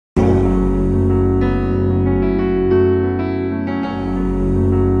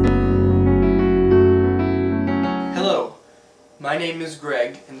name is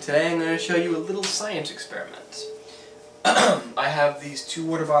Greg, and today I'm going to show you a little science experiment. I have these two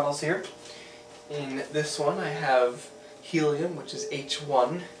water bottles here. In this one I have helium, which is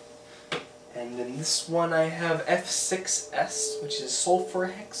H1, and in this one I have F6S, which is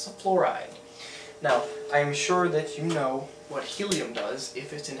Sulfur Hexafluoride. Now, I am sure that you know what helium does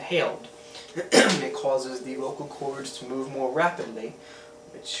if it's inhaled. It causes the vocal cords to move more rapidly,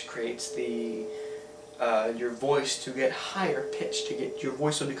 which creates the your voice to get higher pitched, your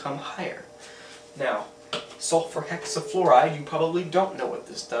voice will become higher. Now, sulfur hexafluoride, you probably don't know what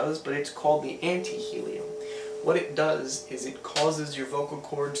this does, but it's called the anti-helium. What it does is it causes your vocal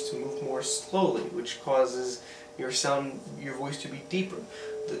cords to move more slowly, which causes your voice to be deeper.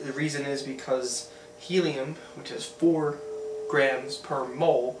 The reason is because helium, which has 4 grams per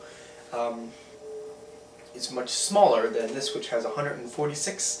mole, is much smaller than this, which has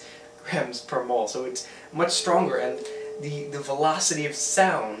 146 grams per mole, so it's much stronger, and the velocity of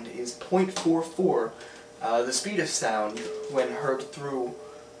sound is 0.44, the speed of sound when heard through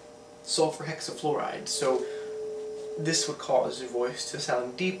sulfur hexafluoride. So this would cause your voice to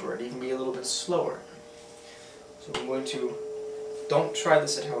sound deeper and even be a little bit slower. So I'm going to, don't try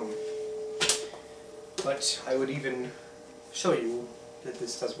this at home, but I would even show you that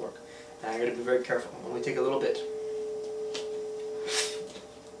this does work. And I'm going to be very careful. Only take a little bit.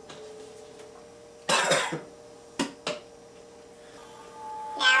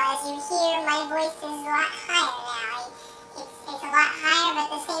 Now, as you hear, my voice is a lot higher now. It's a lot higher, but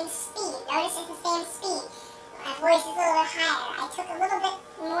the same speed. Notice it's the same speed. My voice is a little bit higher. I took a little bit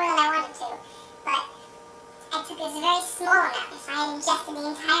more than I wanted to, but I took a very small amount. If I had ingested the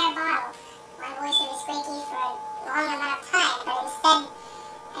entire bottle, my voice would be squeaky for a long amount of time, but instead,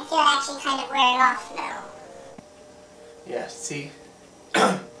 I feel it actually kind of wearing off now. Yeah, see?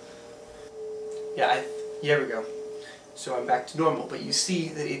 Here we go. So I'm back to normal, but you see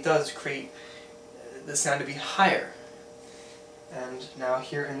that it does create the sound to be higher. And now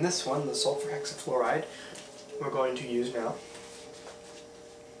here in this one, the sulfur hexafluoride, we're going to use now.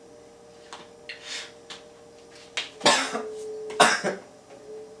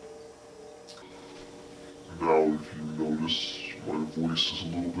 Now, if you notice, my voice is a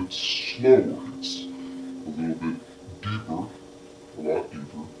little bit slower. It's a little bit deeper, a lot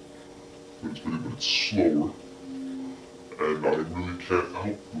deeper, but it's slower. And I really can't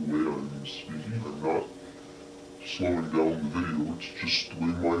help the way I'm speaking. I'm not slowing down the video, it's just the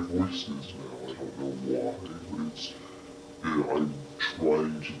way my voice is now. I don't know why, but I'm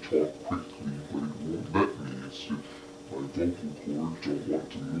trying to talk quickly, but it won't let me. My vocal cords don't want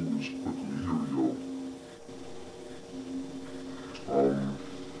to move as quickly. Here we go.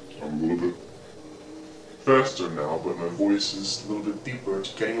 I'm a little bit faster now, but my voice is A little bit deeper,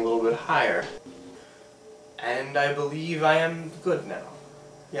 it's getting a little bit higher. And I believe I am good now.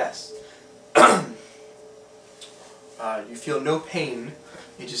 Yes. You feel no pain.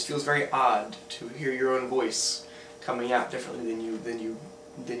 It just feels very odd to hear your own voice coming out differently than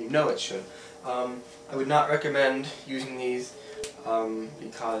you know it should. I would not recommend using these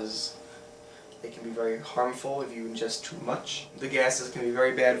because they can be very harmful if you ingest too much. The gases can be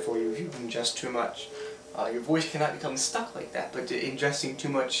very bad for you if you ingest too much. Your voice cannot become stuck like that, but ingesting too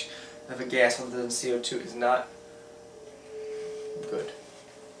much of a gas other than CO2 is not good.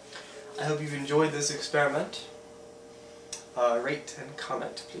 I hope you've enjoyed this experiment. Rate and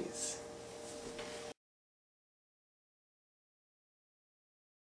comment, please.